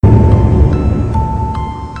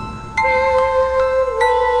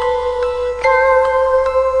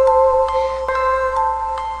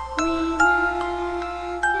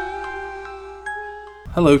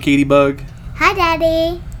Hello, Katie Bug. Hi,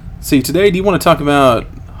 Daddy. See, today, do you want to talk about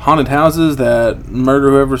haunted houses that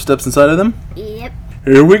murder whoever steps inside of them? Yep.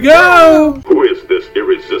 Here we go! Who is this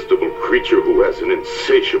irresistible creature who has an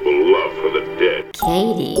insatiable love for the dead?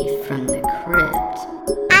 Katie from the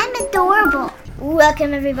crypt. I'm adorable.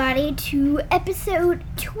 Welcome, everybody, to episode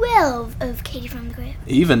 12 of Katie from the Crypt.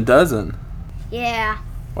 Even dozen. Yeah.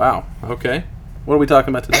 Wow, okay. What are we talking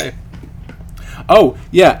about today? Oh,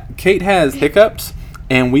 yeah, Kate has hiccups,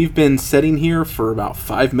 and we've been sitting here for about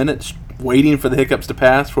 5 minutes waiting for the hiccups to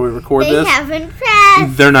pass before we record They this. haven't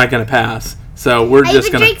passed. They're not going to pass, so we're I just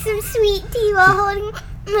even going drank some sweet tea while holding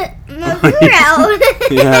my ear out.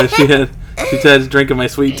 Yeah, she tried drinking my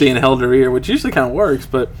sweet tea and held her ear, which usually kind of works,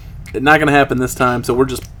 but it's not going to happen this time, so we're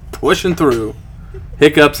just pushing through.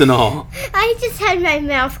 Hiccups and all. I just had my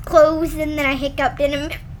mouth closed, and then I hiccuped,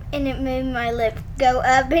 and it made my lip go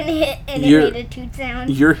up, and it made a toot sound.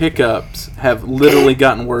 Your hiccups have literally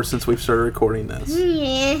gotten worse since we've started recording this.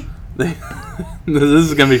 Yeah. This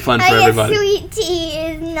is going to be fun for everybody. Sweet tea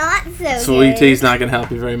is not so Sweet good. tea's not going to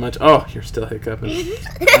help you very much. Oh, you're still hiccuping.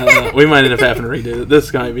 I don't know. We might end up having to redo it. This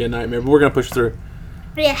is going to be a nightmare, but we're going to push through.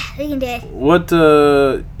 Yeah, we can do it. What,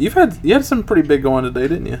 you had some pretty big going today,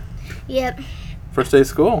 didn't you? Yep. First day of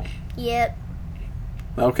school. Yep.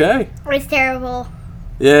 Okay. It was terrible.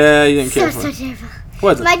 Yeah, you didn't care for So it. terrible.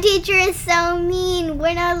 Was it? My teacher is so mean.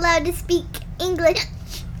 We're not allowed to speak English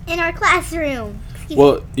in our classroom. Excuse me.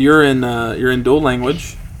 Well, you're in dual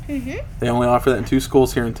language. Mhm. They only offer that in 2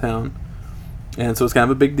 schools here in town, and so it's kind of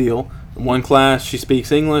a big deal. In one class she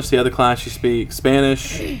speaks English, the other class she speaks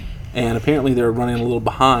Spanish, and apparently they're running a little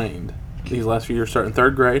behind. These last few years, starting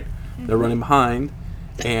 3rd grade, they're running behind,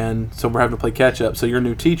 and so we're having to play catch up. So your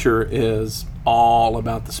new teacher is all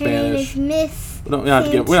about the Her name is Spanish. Miss. We don't have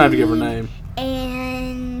to give her name.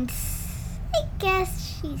 And I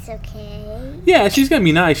guess she's okay. Yeah, she's gonna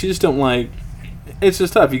be nice. You just don't like. It's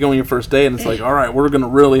just tough. You go on your first day and it's like, all right, we're gonna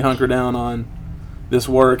really hunker down on this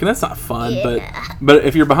work, and that's not fun. Yeah. But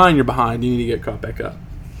if you're behind, you're behind. You need to get caught back up.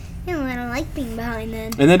 No, I don't like being behind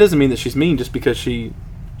then. And that doesn't mean that she's mean, just because she's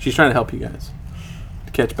trying to help you guys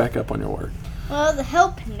to catch back up on your work. Well, the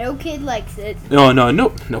help, no kid likes it.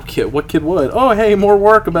 No kid. What kid would? Oh, hey, more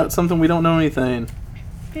work about something we don't know anything.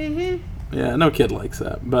 Mhm. Yeah, no kid likes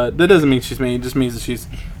that. But that doesn't mean she's mean. It just means that she's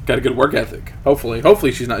got a good work ethic. Hopefully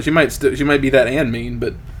she's not. She might be that and mean,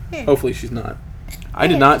 but hopefully she's not. I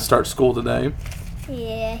did not start school today.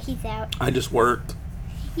 Yeah, he's out. I just worked.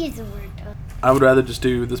 He's a word. I would rather just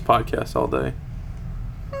do this podcast all day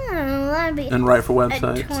That'd be and write for a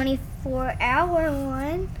websites. 24-hour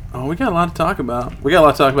one. Oh, we got a lot to talk about. We got a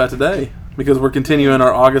lot to talk about today because we're continuing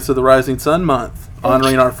our August of the Rising Sun month,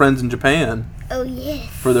 honoring our friends in Japan Oh, yes.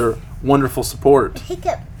 for their wonderful support.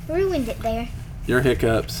 Hiccup ruined it there. Your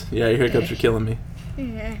hiccups. Yeah, your hiccups are killing me.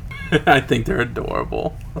 Mhm. I think they're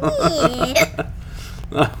adorable. Yeah.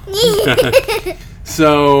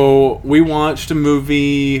 So, we watched a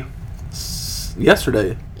movie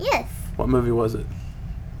yesterday. Yes. What movie was it?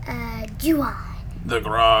 Juon. The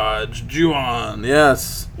Garage. Ju-on.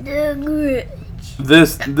 Yes. The Grudge.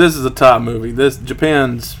 This is a top movie.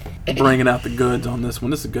 Japan's bringing out the goods on this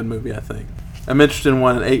one. This is a good movie, I think. I'm interested in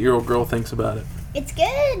what an 8-year-old girl thinks about it. It's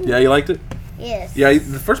good. Yeah, you liked it? Yes. Yeah,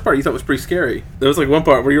 the first part you thought was pretty scary. There was like one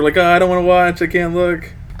part where you were like, oh, I don't want to watch, I can't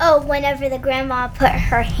look. Oh, whenever the grandma put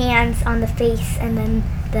her hands on the face and then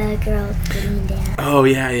the girl leaned down. Oh,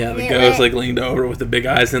 yeah. The Yeah, ghost right. leaned over with the big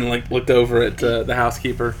eyes and looked over at the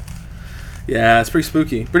housekeeper. Yeah, it's pretty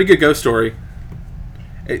spooky. Pretty good ghost story.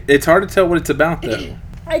 It's hard to tell what it's about, though.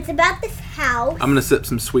 It's about this house. I'm going to sip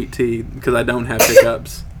some sweet tea because I don't have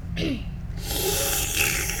hiccups.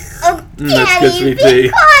 Oh, That's good Daddy, sweet be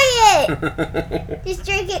tea. quiet! Just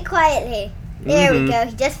drink it quietly. There Mm-hmm. we go.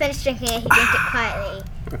 He just finished drinking it. He drank it quietly.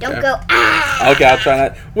 Okay. Don't go, ah! Okay, I'll try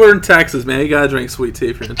that. We're in Texas, man. You got to drink sweet tea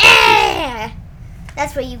if you're in Texas. Ah!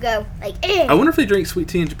 That's where you go. Like, I ah! wonder if they drink sweet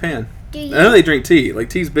tea in Japan. Do you? I know they drink tea. Like,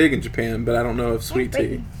 tea's big in Japan, but I don't know if sweet tea.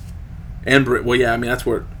 Britain. And well, yeah, I mean, that's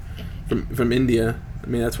where, from India, I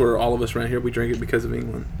mean, that's where all of us around here, we drink it because of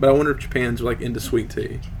England. But I wonder if Japan's, like, into sweet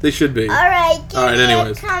tea. They should be. Alright, give me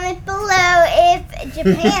anyways. a comment below if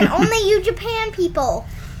Japan, only you Japan people,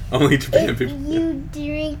 Only Japan if people. you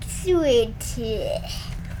drink sweet tea.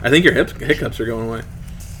 I think your hiccups are going away.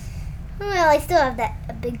 Well, I still have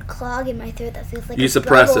a big clog in my throat that feels like You a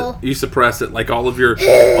suppress bubble. it. You suppress it. Like, all of your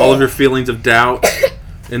feelings of doubt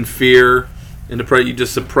and fear and depression, you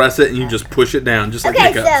just suppress it and you just push it down, just like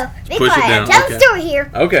Okay, hiccups. so, be Push it quiet. down. Tell Okay. the story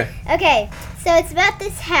here. Okay. Okay, so it's about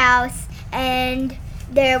this house, and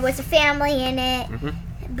there was a family in it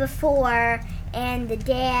Mm-hmm. before, And the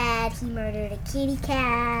dad, he murdered a kitty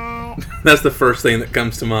cat. That's the first thing that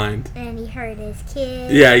comes to mind. And he hurt his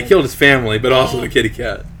kid. Yeah, he killed his family, but also the kitty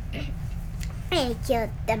cat. And he killed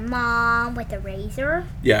the mom with a razor.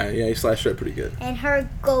 Yeah, he slashed her up pretty good. And her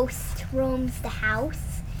ghost roams the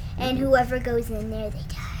house. And whoever goes in there, they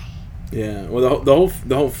die. Yeah, well,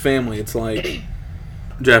 the whole family, it's like...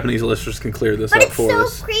 Japanese listeners can clear this But up it's for so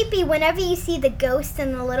us. creepy. Whenever you see the ghost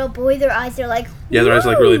and the little boy, their eyes are like, Yeah, their eyes are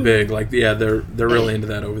like really "Whoa!" big. Like, yeah, they're really into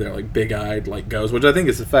that over there, like big-eyed, like ghosts, which I think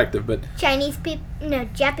is effective. But Japanese people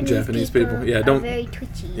yeah, are don't very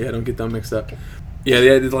twitchy. Yeah, don't get them mixed up. Yeah,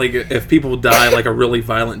 it's like if people die like a really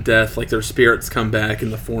violent death, like their spirits come back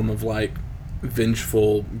in the form of like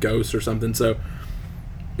vengeful ghosts or something. So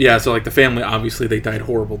yeah, so like the family, obviously they died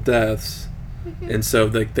horrible deaths, and so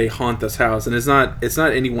they haunt this house. And it's not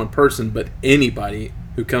any one person, but anybody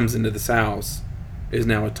who comes into this house is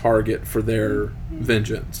now a target for their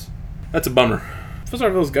vengeance. That's a bummer. Feels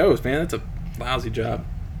like those ghosts, man. That's a lousy job.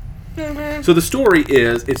 So the story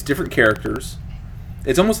is, it's different characters.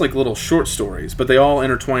 It's almost like little short stories, but they all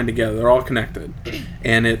intertwine together. They're all connected,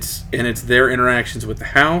 and it's their interactions with the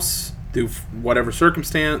house through whatever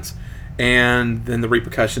circumstance, and then the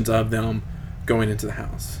repercussions of them going into the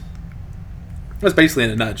house. That's basically in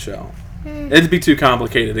a nutshell. It'd be too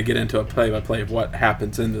complicated to get into a play-by-play of what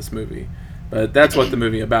happens in this movie, but that's what the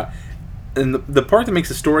movie is about. And the part that makes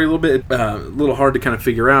the story a little hard to kind of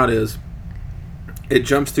figure out is it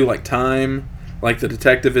jumps through like time. Like the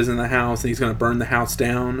detective is in the house and he's going to burn the house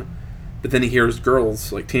down, but then he hears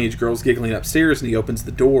girls, like teenage girls, giggling upstairs, and he opens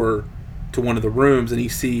the door to one of the rooms and he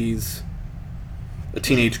sees a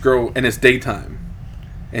teenage girl, and it's daytime,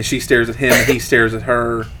 and she stares at him and he stares at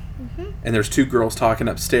her, and there's two girls talking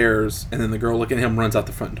upstairs, and then the girl looking at him runs out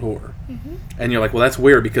the front door, and you're like, well, that's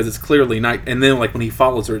weird because it's clearly night, and then like when he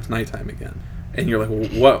follows her, it's nighttime again, and you're like,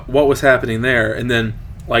 well, what was happening there? And then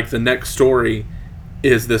like the next story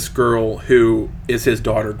is this girl who is his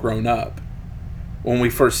daughter grown up. When we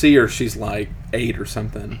first see her, she's like 8 or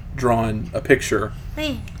something, drawing a picture,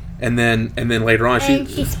 and then later on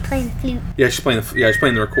she's playing the flute. Yeah, she's playing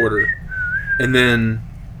the recorder, and then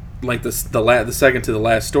like the second to the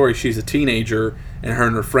last story, she's a teenager, and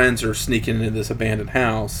her friends are sneaking into this abandoned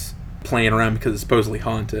house, playing around because it's supposedly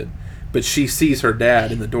haunted. But she sees her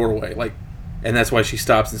dad in the doorway, like, and that's why she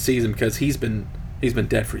stops and sees him, because he's been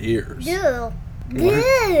dead for years. Ew.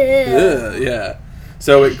 Yeah.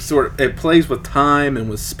 So it plays with time and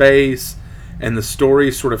with space, and the story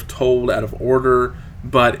is sort of told out of order,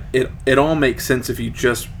 but it all makes sense if you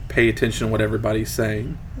just pay attention to what everybody's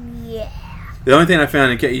saying. Yeah. The only thing I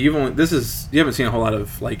found, you haven't seen a whole lot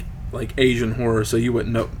of like Asian horror, so you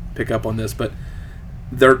wouldn't pick up on this, but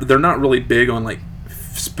they're not really big on like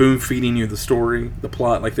spoon feeding you the story, the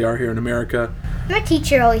plot, like they are here in America. My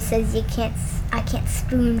teacher always says I can't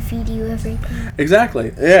spoon feed you everything.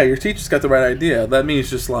 Exactly. Yeah, your teacher's got the right idea. That means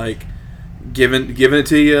just like giving it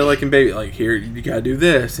to you like in baby, like here you gotta do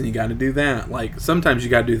this and you gotta do that. Like sometimes you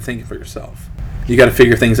gotta do the thinking for yourself. You gotta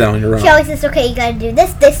figure things out on your own. She always says, okay, you gotta do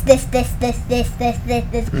this.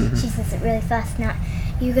 She says it really fast now.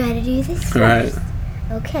 You gotta do this first. Right.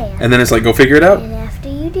 Okay. And then it's like, go figure it out. And after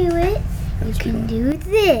you do it, you can do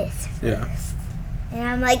this. Yeah. And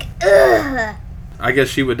I'm like, ugh. I guess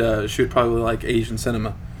she would probably like Asian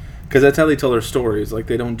cinema, because that's how they tell their stories. Like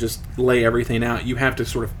they don't just lay everything out. You have to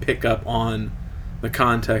sort of pick up on the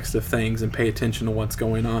context of things and pay attention to what's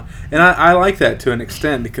going on. And I like that to an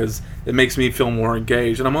extent because it makes me feel more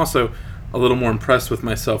engaged, and I'm also a little more impressed with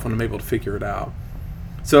myself when I'm able to figure it out.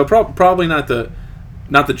 So probably not the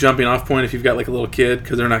jumping off point if you've got like a little kid,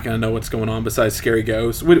 because they're not going to know what's going on besides scary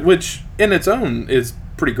ghosts, which in its own is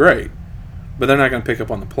pretty great, but they're not going to pick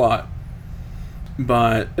up on the plot.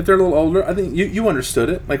 But if they're a little older, I think you understood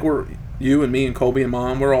it. Like you and me and Colby and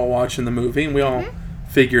Mom, we're all watching the movie and we all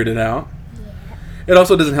figured it out. Yeah. It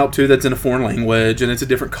also doesn't help too that's in a foreign language and it's a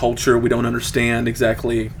different culture. We don't understand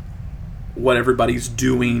exactly what everybody's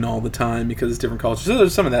doing all the time because it's different cultures. So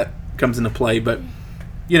there's some of that comes into play, but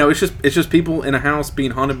you know, it's just people in a house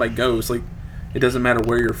being haunted by ghosts. Like it doesn't matter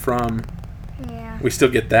where you're from. Yeah. We still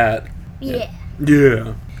get that. Yeah.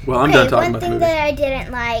 Yeah. Well, I'm done talking about the movie. One thing that I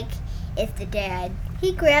didn't like is the dad.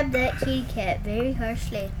 He grabbed that kitty cat very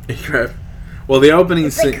harshly. Well, the opening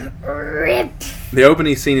scene. Like, ripped. The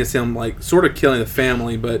opening scene is him like sort of killing the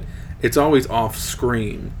family, but it's always off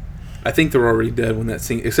screen. I think they're already dead when that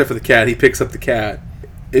scene, except for the cat. He picks up the cat,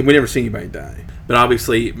 and we never see anybody die. But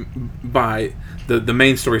obviously, by the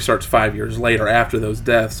main story starts 5 years later after those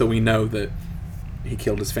deaths, so we know that he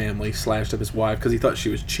killed his family, slashed up his wife because he thought she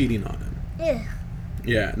was cheating on him. Yeah.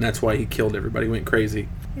 Yeah, and that's why he killed everybody, went crazy.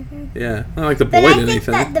 Yeah, not like the boy But I did think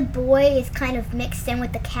anything. that the boy is kind of mixed in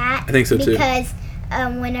with the cat. I think so, too. Because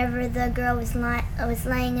whenever the girl was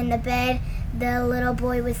laying in the bed, the little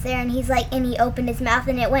boy was there, and and he opened his mouth,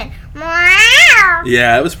 and it went meow.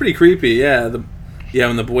 Yeah, it was pretty creepy. Yeah,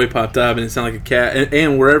 when the boy popped up and it sounded like a cat,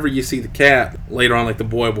 and wherever you see the cat later on, like the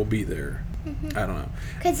boy will be there. I don't know.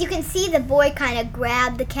 Because you can see the boy kind of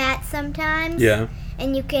grab the cat sometimes. Yeah.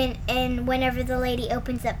 And whenever the lady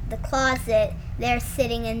opens up the closet, they're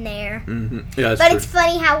sitting in there. Mm-hmm. Yeah, that's But true. it's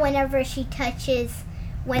funny how whenever the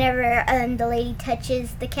lady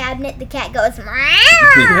touches the cabinet, the cat goes meow.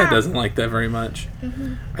 Yeah, it doesn't like that very much.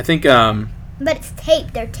 I think. But it's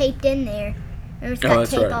taped. They're taped in there. There's got that's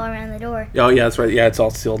tape right. all around the door. Oh yeah, that's right. Yeah, it's all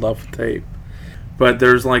sealed up with tape. But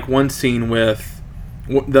there's like one scene with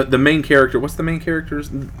the main character. What's the main character's?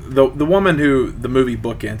 The woman who the movie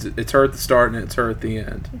bookends. It's her at the start and it's her at the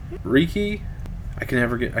end. Riki. I can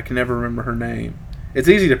never remember her name. It's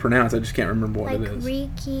easy to pronounce. I just can't remember what Like it is.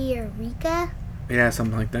 Riki or Rika? Yeah,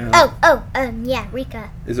 something like that. Yeah, Rika.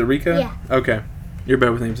 Is it Rika? Yeah. Okay. You're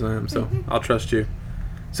better with names than I am, so I'll trust you.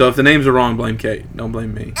 So if the names are wrong, blame Kate. Don't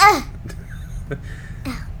blame me.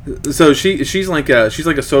 So she's like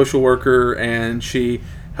a social worker, and she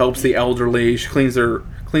helps the elderly. She cleans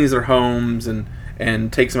their homes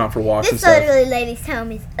and takes them out for walks and This stuff. elderly lady's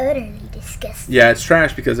home is utterly disgusting. Yeah, it's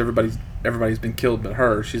trash because everybody's been killed but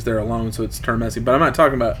her. She's there alone, so it's turned messy. But I'm not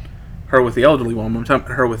talking about her with the elderly woman. I'm talking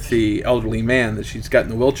about her with the elderly man that she's got in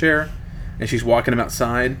the wheelchair, and she's walking him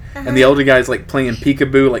outside. And the elderly guy's like playing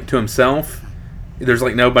peekaboo like to himself. There's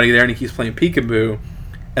like nobody there, and he keeps playing peekaboo.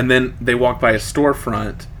 And then they walk by a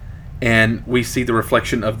storefront, and we see the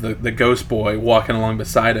reflection of the ghost boy walking along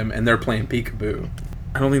beside him, and they're playing peekaboo.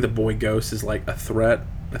 I don't think the boy ghost is like a threat.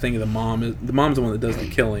 I think the mom's the one that does the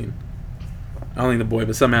killing. I don't think the boy,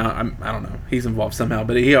 but somehow I don't know. He's involved somehow,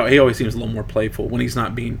 but he always seems a little more playful when he's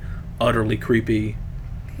not being utterly creepy,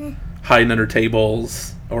 hiding under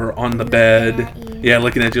tables or on the bed. at you. Yeah,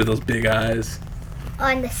 looking at you with those big eyes.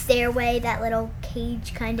 On the stairway, that little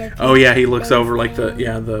cage kind of. Oh yeah, he looks over like thing.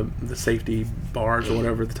 the safety bars or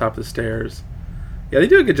whatever at the top of the stairs. Yeah, they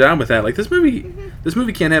do a good job with that. Like this movie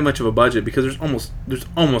can't have much of a budget because there's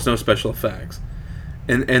almost no special effects.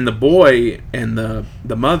 And the boy and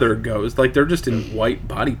the mother goes like they're just in white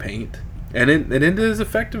body paint, and it is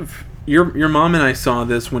effective. Your mom and I saw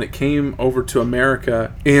this when it came over to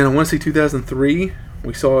America, and I want to say 2003.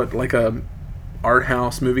 We saw it like a art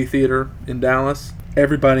house movie theater in Dallas.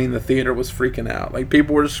 Everybody in the theater was freaking out. Like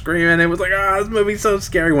people were screaming. It was like, this movie's so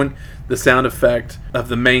scary. When the sound effect of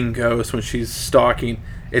the main ghost when she's stalking,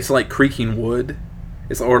 it's like creaking wood.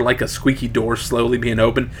 Or like a squeaky door slowly being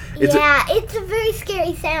opened. It's a very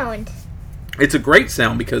scary sound. It's a great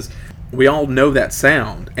sound because we all know that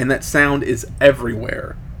sound, and that sound is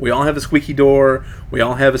everywhere. We all have a squeaky door. We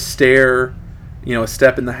all have a stair, a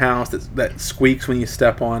step in the house that squeaks when you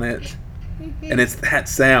step on it. And it's that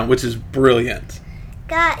sound, which is brilliant.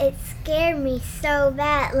 God, it scared me so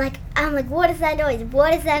bad. Like, I'm like, what is that noise?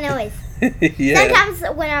 What is that noise? Yeah. Sometimes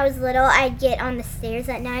when I was little, I'd get on the stairs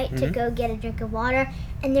at night to go get a drink of water,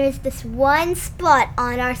 and there's this one spot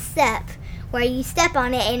on our step where you step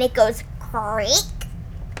on it and it goes creak,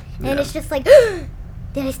 and it's just like, did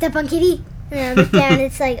I step on Kitty? And then I look down and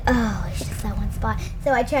it's like, it's just that one spot.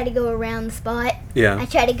 So I try to go around the spot. Yeah. I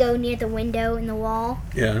try to go near the window in the wall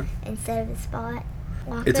Yeah. instead of the spot.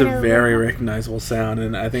 It's a very recognizable sound,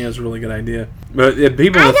 and I think it's a really good idea. But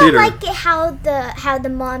people in I the don't theater, like it how the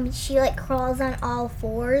mom, she like crawls on all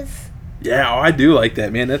fours. yeah, I do like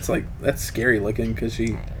that, man. That's scary looking because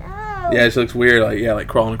she looks weird, like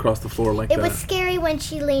crawling across the floor like that. It was scary when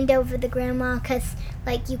she leaned over the grandma because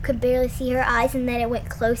like you could barely see her eyes, and then it went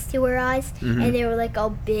close to her eyes, and they were like all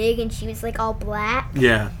big, and she was like all black.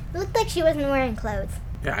 Yeah. It looked like she wasn't wearing clothes.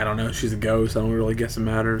 Yeah, I don't know. She's a ghost. I don't really guess it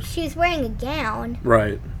matters. She was wearing a gown.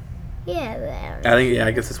 Right. Yeah.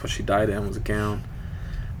 I guess that's what she died in, was a gown.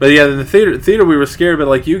 But yeah, in the theater we were scared, but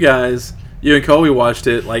like you guys, you and Colby watched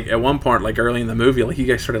it, like at one part, like early in the movie, like you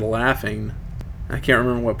guys started laughing. I can't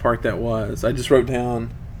remember what part that was. I just wrote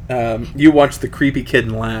down, you watched the creepy kid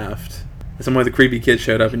and laughed. Some way the creepy kid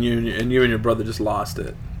showed up and you and your brother just lost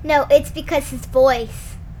it. No, it's because his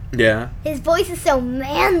voice. Yeah. His voice is so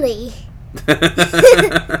manly.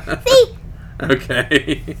 See?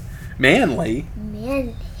 Okay. Manly?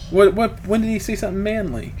 Manly. When did he see something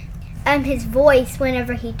manly? His voice,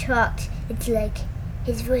 whenever he talked, it's like,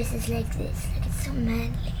 his voice is like this. Like, it's so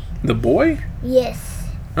manly. The boy? Yes.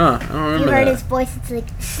 Huh, I don't remember You heard that. his voice, it's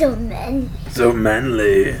like, so manly. So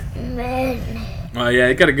manly. Manly. Oh yeah,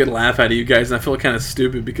 it got a good laugh out of you guys, and I feel kind of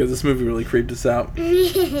stupid because this movie really creeped us out.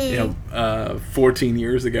 14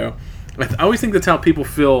 years ago. I always think that's how people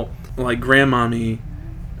feel like Grandmommy,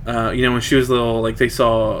 when she was little, like they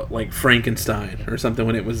saw like Frankenstein or something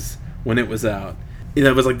when it was out.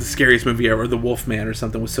 That was like the scariest movie ever. Or The Wolfman or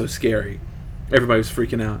something was so scary. Everybody was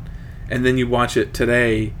freaking out. And then you watch it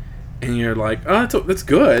today and you're like, oh, that's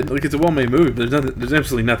good. Like, it's a well-made movie, but there's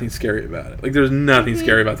absolutely nothing scary about it. Like, there's nothing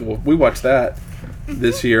scary about The Wolf. We watched that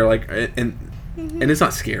this year, like, and it's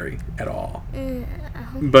not scary at all.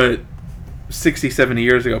 But 60, 70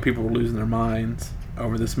 years ago, people were losing their minds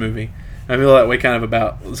over this movie. I feel that way kind of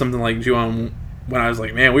about something like Ju-On, when I was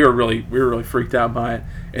like, man, we were really freaked out by it,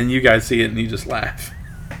 and you guys see it and you just laugh.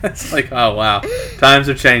 It's like, oh wow, times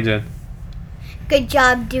are changing. Good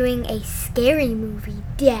job doing a scary movie,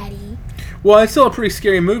 Daddy. Well, it's still a pretty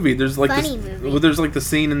scary movie. There's like Funny movie. Well, there's like the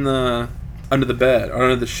scene in the under the bed or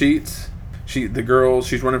under the sheets. The girl,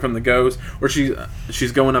 she's running from the ghost, or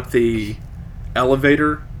she's going up the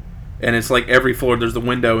elevator. And it's like every floor, there's the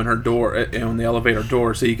window in her door, on the elevator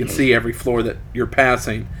door, so you can see every floor that you're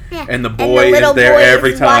passing. Yeah. And the boy is there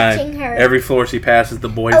every time. Watching her. Every floor she passes, the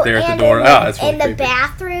boy's there at the door. That's really creepy. In the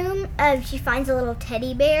bathroom, she finds a little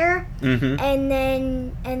teddy bear, and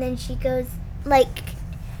then she goes, like,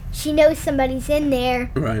 she knows somebody's in there,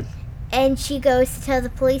 right? And she goes to tell the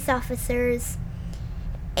police officers,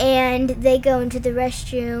 and they go into the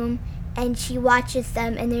restroom. And she watches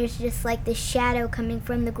them, and there's just like this shadow coming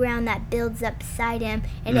from the ground that builds up beside him,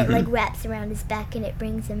 and it like wraps around his back, and it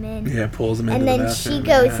brings him in. Yeah, pulls him in. And then she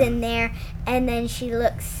goes in there, and then she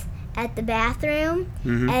looks at the bathroom,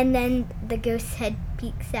 and then the ghost head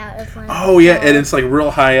peeks out of one. Oh yeah, and it's like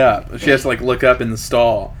real high up. She has to like look up in the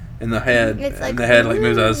stall, and the head, and the head like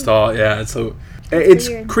moves out of the stall. Yeah, it's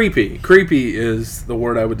weird. Creepy. Creepy is the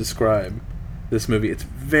word I would describe this movie. It's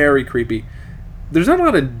very creepy. There's not a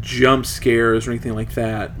lot of jump scares or anything like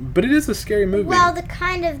that, but it is a scary movie. Well,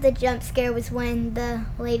 the jump scare was when the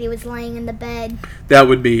lady was laying in the bed. That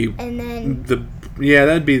would be, and then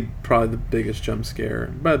that'd be probably the biggest jump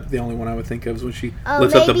scare. But the only one I would think of is when she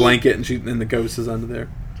lifts up the blanket and the ghost is under there.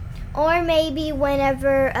 Or maybe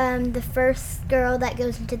whenever the first girl that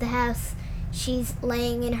goes into the house, she's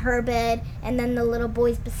laying in her bed, and then the little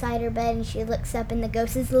boy's beside her bed, and she looks up, and the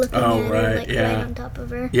ghost is looking at her, like, right on top of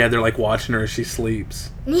her. Yeah, they're, like, watching her as she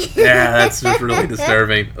sleeps. Yeah, that's just really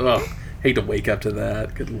disturbing. Ugh, hate to wake up to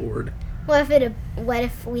that. Good Lord. What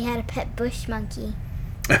if we had a pet bush monkey?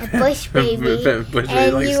 A bush baby. Bush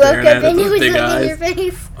and like, you woke up and it was big in your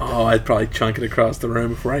face. Oh, I'd probably chunk it across the room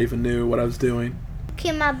before I even knew what I was doing.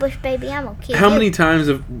 Kill my bush baby, I'm gonna kill you. How many times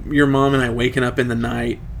have your mom and I waking up in the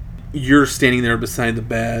night, you're standing there beside the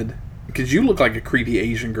bed, because you look like a creepy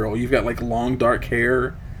Asian girl. You've got like long dark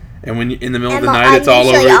hair, and when in the middle of the night, it's all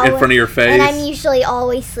over in front of your face. And I'm usually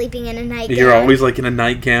always sleeping in a nightgown. You're always like in a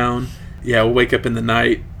nightgown. Yeah, we'll wake up in the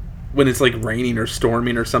night when it's like raining or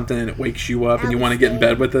storming or something, and it wakes you up, and you want to get in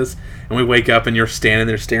bed with us, and we wake up and you're standing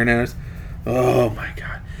there staring at us. Oh my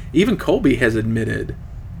God! Even Colby has admitted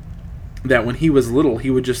that when he was little, he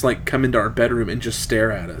would just like come into our bedroom and just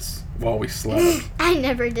stare at us while we slept. I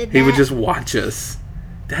never did that. He would just watch us.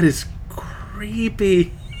 That is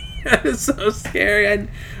creepy. That is so scary.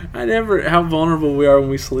 I never, how vulnerable we are when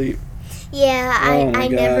we sleep. Yeah, I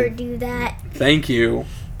never do that. Thank you.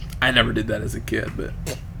 I never did that as a kid, but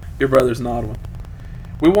your brother's an odd one.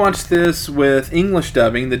 We watched this with English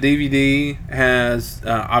dubbing. The DVD has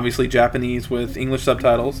obviously Japanese with English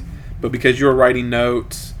subtitles, but because you were writing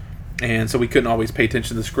notes, and so we couldn't always pay attention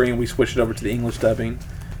to the screen, we switched it over to the English dubbing.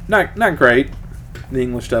 Not great. The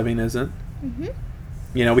English dubbing isn't.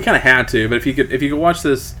 You know, we kind of had to, but if you could watch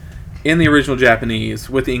this in the original Japanese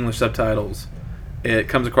with the English subtitles, it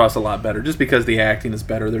comes across a lot better. Just because the acting is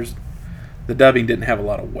better, the dubbing didn't have a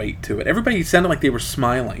lot of weight to it. Everybody sounded like they were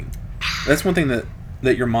smiling. That's one thing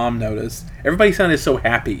that your mom noticed. Everybody sounded so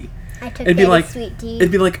happy. I took sweet tea.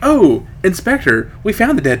 It'd be like, oh, Inspector, we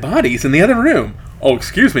found the dead bodies in the other room. Oh,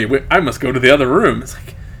 excuse me, I must go to the other room. It's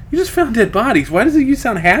like, you just found dead bodies. Why does you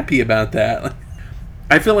sound happy about that? Like,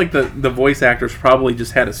 I feel like the voice actors probably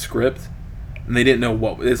just had a script, and they didn't know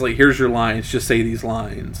what. It's like, here's your lines, just say these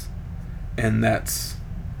lines. And that's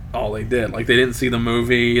all they did. Like, they didn't see the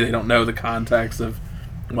movie, they don't know the context of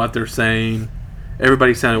what they're saying.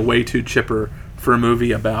 Everybody sounded way too chipper for a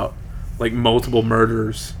movie about, like, multiple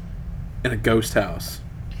murders in a ghost house.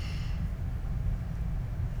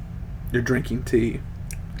 You're drinking tea.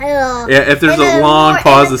 Yeah, if there's a long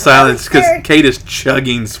pause of silence, because Kate is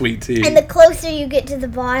chugging sweet tea. And the closer you get to the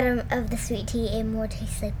bottom of the sweet tea, it more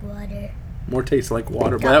tastes like water. More tastes like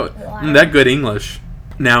water. That good English.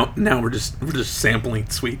 Now we're just sampling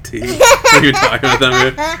sweet tea. When you're talking with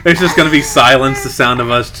them, it's just gonna be silence. The sound of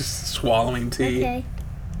us just swallowing tea.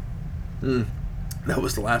 Okay. That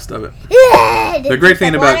was the last of it. Did The it great taste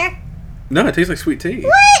thing like about water? no, it tastes like sweet tea.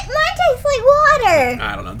 What? Mine tastes like water.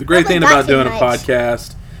 I don't know. The great Probably thing not about too doing a much.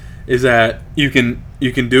 podcast is that you can do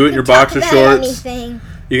it in your You talk boxer about shorts. anything.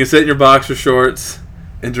 You can sit in your boxer shorts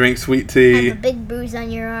and drink sweet tea. Have a big bruise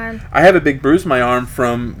on your arm. I have a big bruise on my arm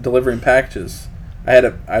from delivering packages.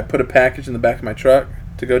 I put a package in the back of my truck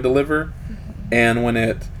to go deliver, and when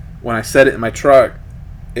I set it in my truck,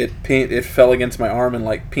 it fell against my arm and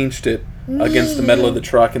like pinched it against the metal of the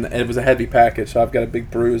truck, and it was a heavy package, so I've got a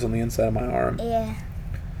big bruise on the inside of my arm. Yeah.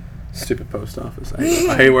 Stupid post office. I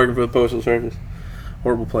hate working for the postal service.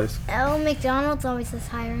 Horrible place. Oh, McDonald's always has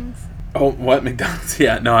hirings. Oh, what? McDonald's?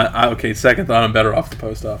 Yeah, no, okay, second thought, I'm better off the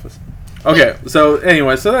post office. Okay, so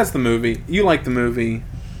anyway, so that's the movie. You like the movie.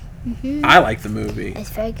 Mm-hmm. I like the movie. It's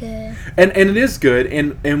very good. And it is good,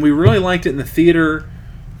 and we really liked it in the theater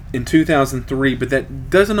in 2003, but that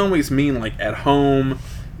doesn't always mean, like, at home,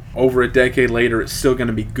 over a decade later, it's still going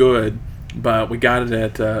to be good, but we got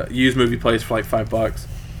it at used movie place for, like, $5.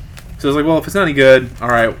 So I was like, well, if it's not any good, all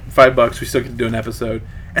right, $5, we still get to do an episode.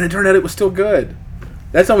 And it turned out it was still good.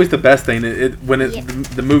 That's always the best thing, when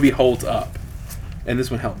the movie holds up. And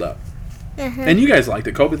this one held up. Uh-huh. And you guys liked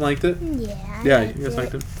it. Kobe liked it. Yeah. Yeah, I you guys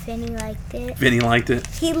liked it. Vinny liked it. Vinny liked it.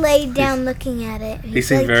 He laid down looking at it. He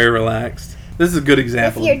seemed very relaxed. This is a good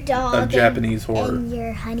example with your dog of Japanese horror. And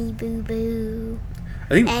your honey boo boo.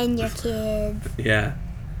 I think, And your kids. yeah,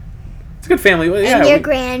 it's a good family. Well, yeah, and your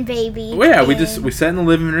grandbaby. well, yeah, and we sat in the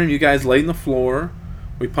living room. You guys laid on the floor.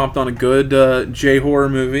 We popped on a good J horror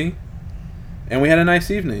movie, and we had a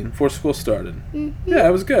nice evening before school started. Mhm. Yeah,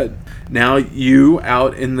 it was good. Now you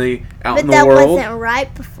out in the But world. that wasn't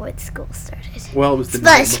right before the school started. Well, it was the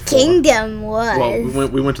night Splash before. Kingdom was. Well,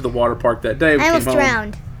 we went to the water park that day. We I came almost home.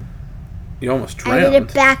 drowned. You almost I drowned. did a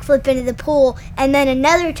backflip into the pool, and then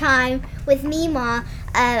another time with Mima,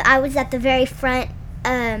 I was at the very front,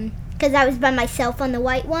 because I was by myself on the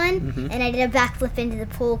white one, Mhm. and I did a backflip into the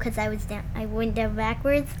pool because I went down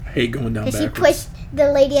backwards. I hate going down Because she backwards. pushed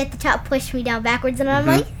the lady at the top pushed me down backwards, and I'm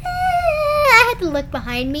Mhm. like, I had to look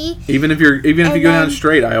behind me. Even if you And go down then-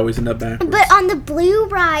 straight, I always end up backwards. But on the blue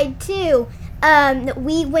ride too,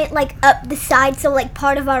 we went like up the side, so like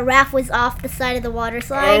part of our raft was off the side of the water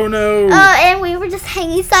slide. Oh no! And we were just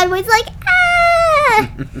hanging sideways, like ah!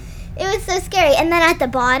 It was so scary. And then at the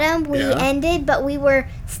bottom, we Yeah. ended, but we were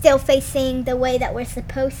still facing the way that we're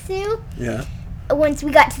supposed to. Yeah. Once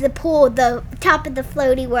we got to the pool, the top of the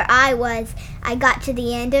floaty where I was, I got to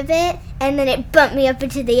the end of it, and then it bumped me up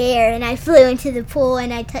into the air, and I flew into the pool,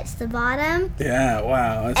 and I touched the bottom. Yeah.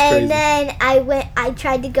 Wow. That's And crazy. then I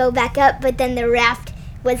tried to go back up, but then the raft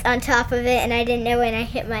was on top of it, and I didn't know, and I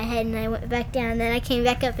hit my head, and I went back down. Then I came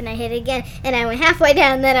back up, and I hit it again, and I went halfway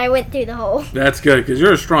down, and then I went through the hole. That's good because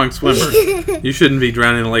you're a strong swimmer. You shouldn't be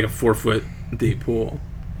drowning in like a 4-foot deep pool.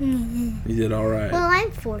 You did all right. Well,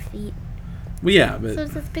 I'm 4 feet, Well, yeah, so but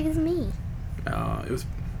it's as big as me. it was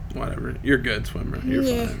whatever. You're a good swimmer. You're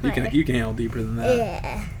Yeah, fine. whatever. You can handle deeper than that.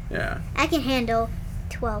 Yeah. Yeah. I can handle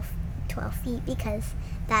 12 feet because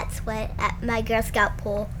that's what at my Girl Scout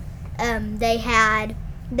pool, they had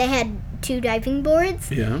 2 diving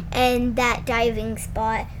boards, Yeah. and that diving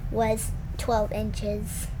spot was 12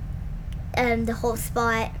 inches. The whole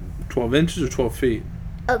spot. 12 inches or 12 feet.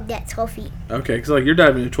 Oh, yeah, 12 feet. Okay, because like you're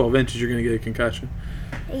diving at 12 inches, you're gonna get a concussion.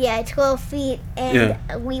 Yeah, 12 feet, and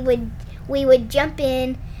we would jump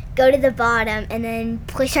in, go to the bottom, and then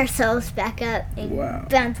push ourselves back up and Wow.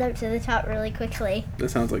 bounce up to the top really quickly. That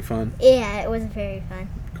sounds like fun. Yeah, it was very fun.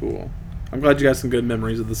 Cool. I'm glad you got some good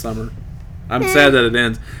memories of the summer. I'm sad that it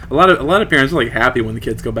ends. A lot of parents are like happy when the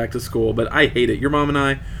kids go back to school, but I hate it. Your mom and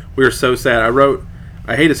I, we were so sad.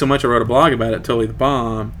 I hate it so much. I wrote a blog about it. Totally the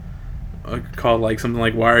Bomb, called like something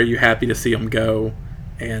like "Why Are You Happy to See Them Go?"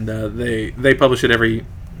 And they publish it every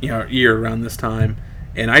year around this time,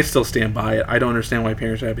 and I still stand by it. I don't understand why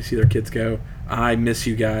parents are happy to see their kids go. I miss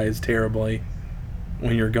you guys terribly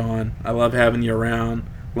when you're gone. I love having you around,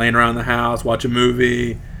 laying around the house, watch a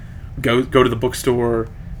movie, go to the bookstore,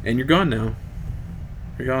 and you're gone now.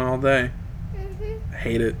 You're gone all day. I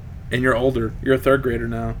hate it. And you're older. You're a 3rd grader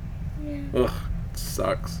now. Yeah. Ugh, it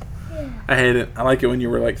sucks. Yeah. I hate it. I like it when you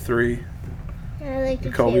were like 3. I like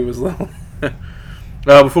it Colby too. was little.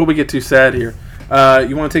 Before we get too sad here,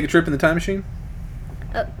 you want to take a trip in the time machine?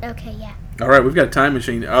 Oh, okay, yeah. All right, we've got a time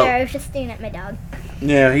machine. Oh, Sorry, I was just staring at my dog.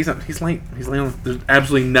 yeah, he's laying. There's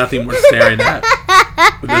absolutely nothing we're staring at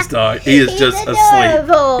with this dog. He is He's just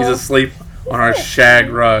adorable. asleep. He's asleep on our shag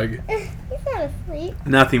rug. He's not asleep.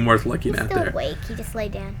 Nothing worth looking He's at still there. awake. He just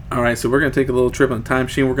laid down. All right, so we're gonna take a little trip on the time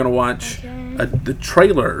machine. We're gonna watch Okay. the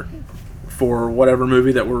trailer for whatever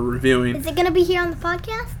movie that we're reviewing. Is it going to be here on the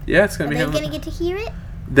podcast? Yeah, it's going Are to they be. going to get to hear it?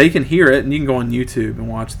 They can hear it, and you can go on YouTube and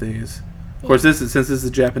watch these. Of course, since this is a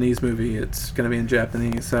Japanese movie, it's going to be in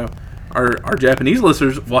Japanese. So our Japanese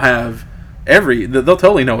listeners will have they'll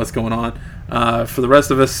totally know what's going on. For the rest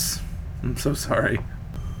of us, I'm so sorry.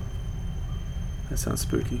 That sounds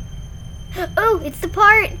spooky. Oh, it's the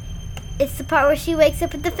part. It's the part where she wakes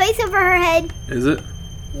up with the face over her head. Is it?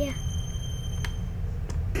 Yeah.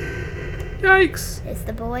 Yikes. It's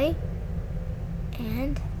the boy.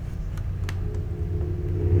 And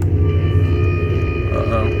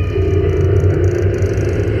Uh-oh.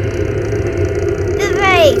 the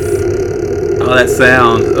face. Oh, that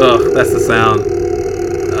sound. Ugh, that's the sound.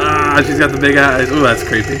 Ah, she's got the big eyes. Oh, that's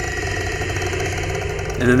creepy.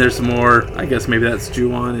 And then there's some more. I guess maybe that's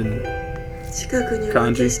Ju-on and 近くにお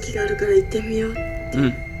化け屋敷があるから行ってみよう。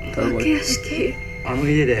 totally. 屋敷。あの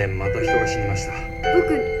家でまた人が死にました。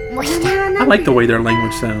もしなら I な like the way their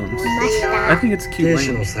language sounds. まし I た。 think it's cute 亭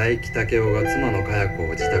主の language. 佐伯武雄が妻の佳代子を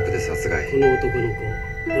自宅で殺害。この男の子、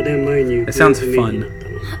5年前に行 It 方 sounds 不明になった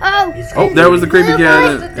の。 Oh, Oh, there was the creepy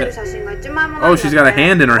guy. 写ってる写真が一枚もない Oh, she's got a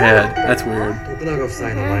hand in her head. That's weird. 徳永夫妻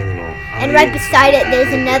の前にも。 and right beside it,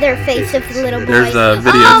 there's another face of the little boy. There's a Oh,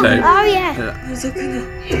 videotape. oh yeah. Yeah. 覗く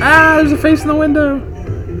な。 Ah, there's a face in the window.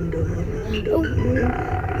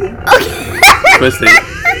 Twisty.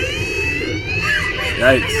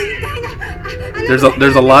 Yikes.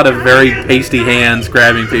 There's a lot of very pasty hands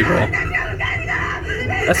grabbing people.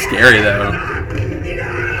 That's scary though.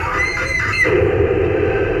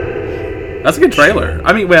 That's a good trailer.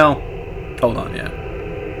 I mean, well, hold on, yeah.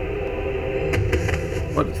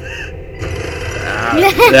 What is that?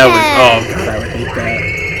 That was, oh god, I would hate that.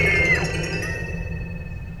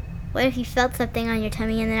 What if you felt something on your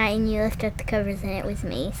tummy in the night and you lift up the covers and it was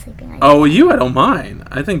me sleeping on you? Oh, well, you, I don't mind.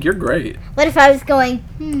 I think you're great. What if I was going,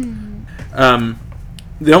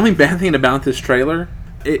 The only bad thing about this trailer,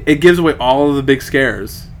 it gives away all of the big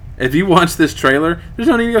scares. If you watch this trailer, there's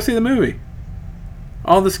no need to go see the movie.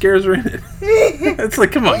 All the scares are in it. It's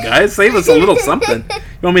like, come on, guys, save us a little something. You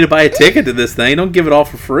want me to buy a ticket to this thing? Don't give it all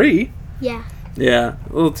for free. Yeah. Yeah,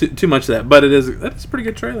 a little too much of that, but that's a pretty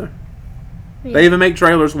good trailer. They even make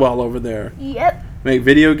trailers well over there. Yep. Make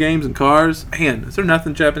video games and cars. Man, is there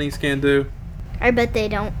nothing Japanese can do? I bet they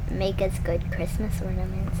don't make as good Christmas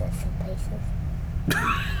ornaments as some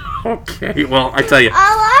places. Okay, well, I tell you,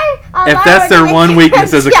 All if our that's their ornaments one are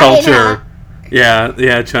weakness as a China. culture,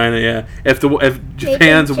 yeah, China, yeah. If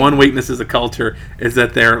Japan's China. one weakness as a culture is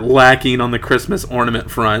that they're lacking on the Christmas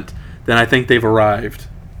ornament front, then I think they've arrived.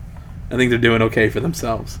 I think they're doing okay for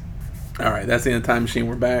themselves. All right, that's the end of Time Machine.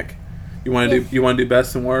 We're back. You want to do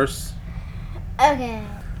best and worst? Okay.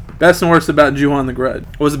 Best and worst about Ju-on the Grudge.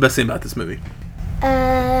 What was the best thing about this movie?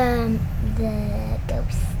 The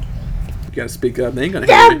ghost. You got to speak up. They ain't gonna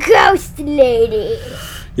hear The me. ghost lady.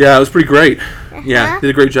 Yeah, it was pretty great. Yeah, did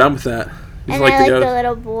a great job with that. You And like I the like ghost? the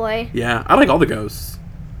little boy. Yeah, I like all the ghosts.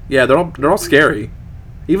 Yeah, they're all scary.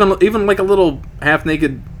 Even like a little half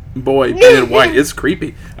naked boy painted white. It's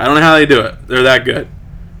creepy. I don't know how they do it. They're that good.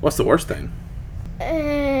 What's the worst thing?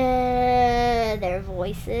 Their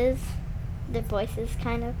voices. Their voices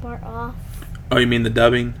kind of were off. Oh, you mean the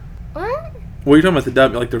dubbing? What? Well, you're talking about the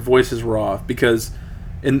dubbing, like their voices were off because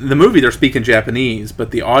in the movie they're speaking Japanese,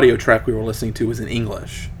 but the audio track we were listening to was in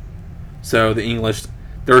English. So the English,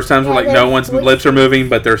 there were times where like no their one's voices- lips are moving,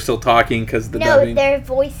 but they're still talking because the No, dubbing. their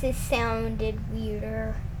voices sounded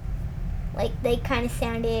weirder. Like they kind of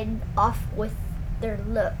sounded off with their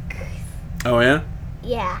look. Oh yeah.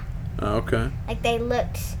 Yeah. Oh, okay. Like they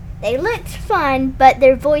looked fun, but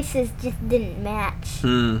their voices just didn't match.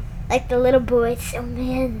 Like the little boy, so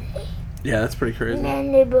manly. Yeah, that's pretty crazy.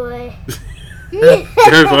 Manly boy. Very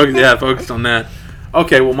focused on that.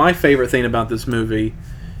 Okay, well, my favorite thing about this movie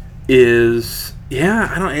is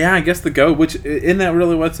I guess the ghost. Which isn't that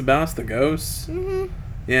really what it's about? It's the ghosts.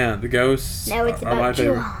 Yeah, the ghosts. Now it's are my about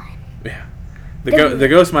favorite. Ju-on. Yeah, the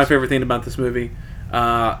ghost is my favorite thing about this movie.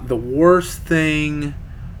 The worst thing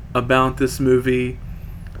about this movie,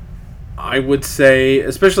 I would say,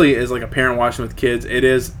 especially as like a parent watching with kids,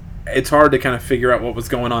 it's hard to kind of figure out what was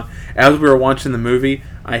going on. As we were watching the movie,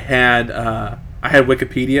 I had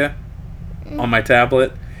Wikipedia on my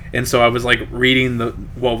tablet, and so I was like reading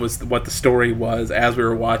what the story was as we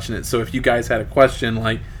were watching it. So if you guys had a question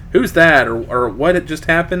like who's that or what had just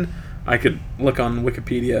happened, I could look on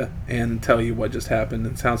Wikipedia and tell you what just happened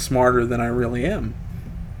and sound smarter than I really am.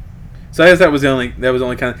 So I guess that was the only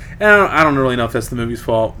kind of. And I don't really know if that's the movie's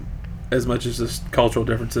fault as much as just cultural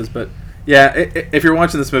differences, but yeah, if you're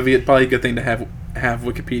watching this movie, it's probably a good thing to have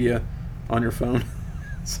Wikipedia on your phone.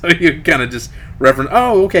 So you kind of just reference,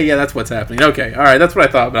 oh, okay, yeah, that's what's happening. Okay, all right, that's what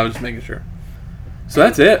I thought, but I was just making sure. So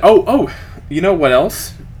that's it. Oh, you know what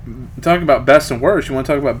else? Talking about best and worst. You want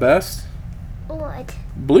to talk about best? What?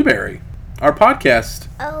 Blueberry. Our podcast.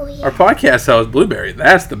 Oh, yeah. Our podcast host, Blueberry.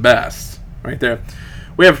 That's the best. Right there.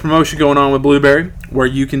 We have a promotion going on with Blueberry where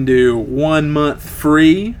you can do 1 month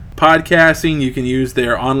free podcasting. You can use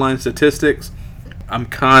their online statistics. I'm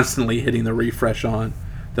constantly hitting the refresh on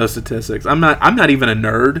those statistics. I'm not even a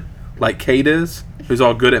nerd like Kate is, who's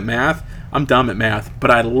all good at math. I'm dumb at math, but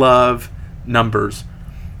I love numbers.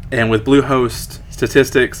 And with Bluehost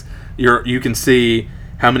statistics, you can see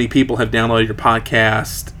how many people have downloaded your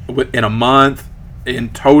podcast in a month in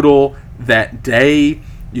total that day.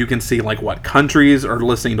 You can see like what countries are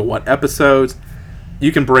listening to what episodes.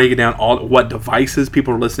 You can break it down all what devices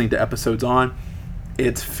people are listening to episodes on.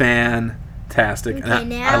 It's fantastic. Okay, and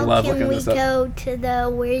now I love can looking we this up. go to the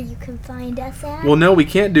where you can find us at? Well, no, we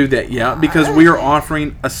can't do that yet because we are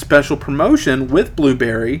offering a special promotion with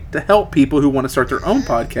Blueberry to help people who want to start their own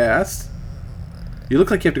podcast. You look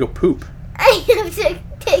like you have to go poop. I have to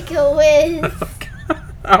take a whiz.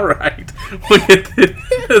 All right, we'll get through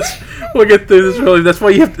this. We'll get through this really. That's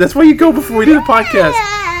why you go before we do the podcast.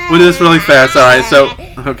 We'll do this really fast. All right. So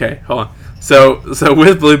okay, hold on. So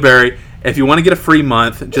with Blueberry, if you want to get a free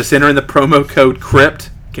month, just enter in the promo code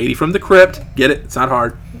Crypt. Katie from the Crypt. Get it? It's not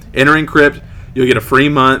hard. Enter in Crypt. You'll get a free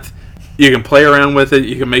month. You can play around with it.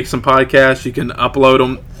 You can make some podcasts. You can upload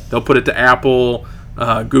them. They'll put it to Apple,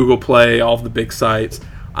 Google Play, all of the big sites.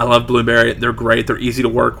 I love Blueberry. They're great. They're easy to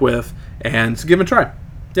work with, and so give them a try.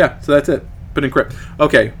 Yeah, so that's it. Put in Crypt.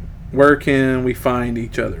 Okay, where can we find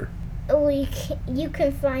each other? You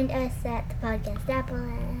can find us at the Podcast Apple.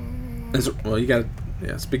 Well, you got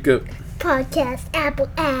to speak up. Podcast Apple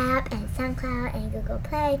app and SoundCloud and Google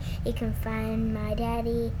Play. You can find my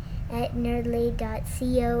daddy at nerdly.co.uk.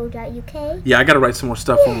 Yeah, I got to write some more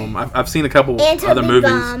stuff for them. I've seen a couple And other Totally movies.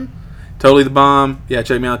 Bomb. Totally the Bomb. Yeah,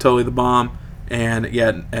 check me out. Totally the Bomb. And yeah,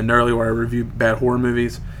 and Nerdly where I review bad horror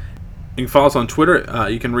movies. You can follow us on Twitter.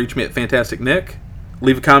 You can reach me at Fantastic Nick.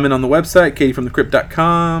 Leave a comment on the website,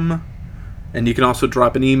 katiefromthecrypt.com. And you can also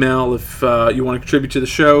drop an email if you want to contribute to the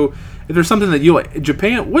show. If there's something that you like.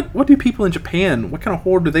 Japan, what do people in Japan, what kind of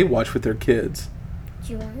horror do they watch with their kids?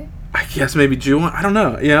 Ju-on. I guess maybe Ju-on. I don't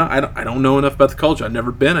know. Yeah, I don't know enough about the culture. I've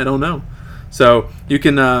never been. I don't know. So you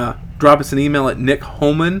can drop us an email at Nick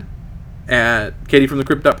Holman at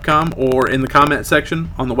katiefromthecrypt.com or in the comment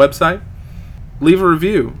section on the website. Leave a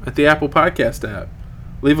review at the Apple Podcast app.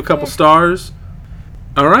 Leave a couple stars.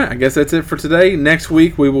 All right, I guess that's it for today. Next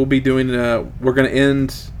week we will be doing. We're going to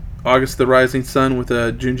end August the Rising Sun with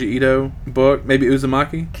a Junji Ito book, maybe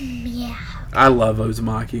Uzumaki. Yeah. I love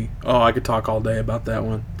Uzumaki. Oh, I could talk all day about that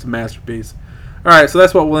one. It's a masterpiece. All right, so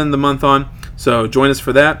that's what we'll end the month on. So join us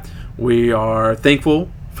for that. We are thankful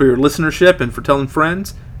for your listenership and for telling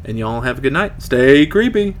friends. And y'all have a good night. Stay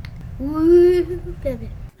creepy. Woo, baby.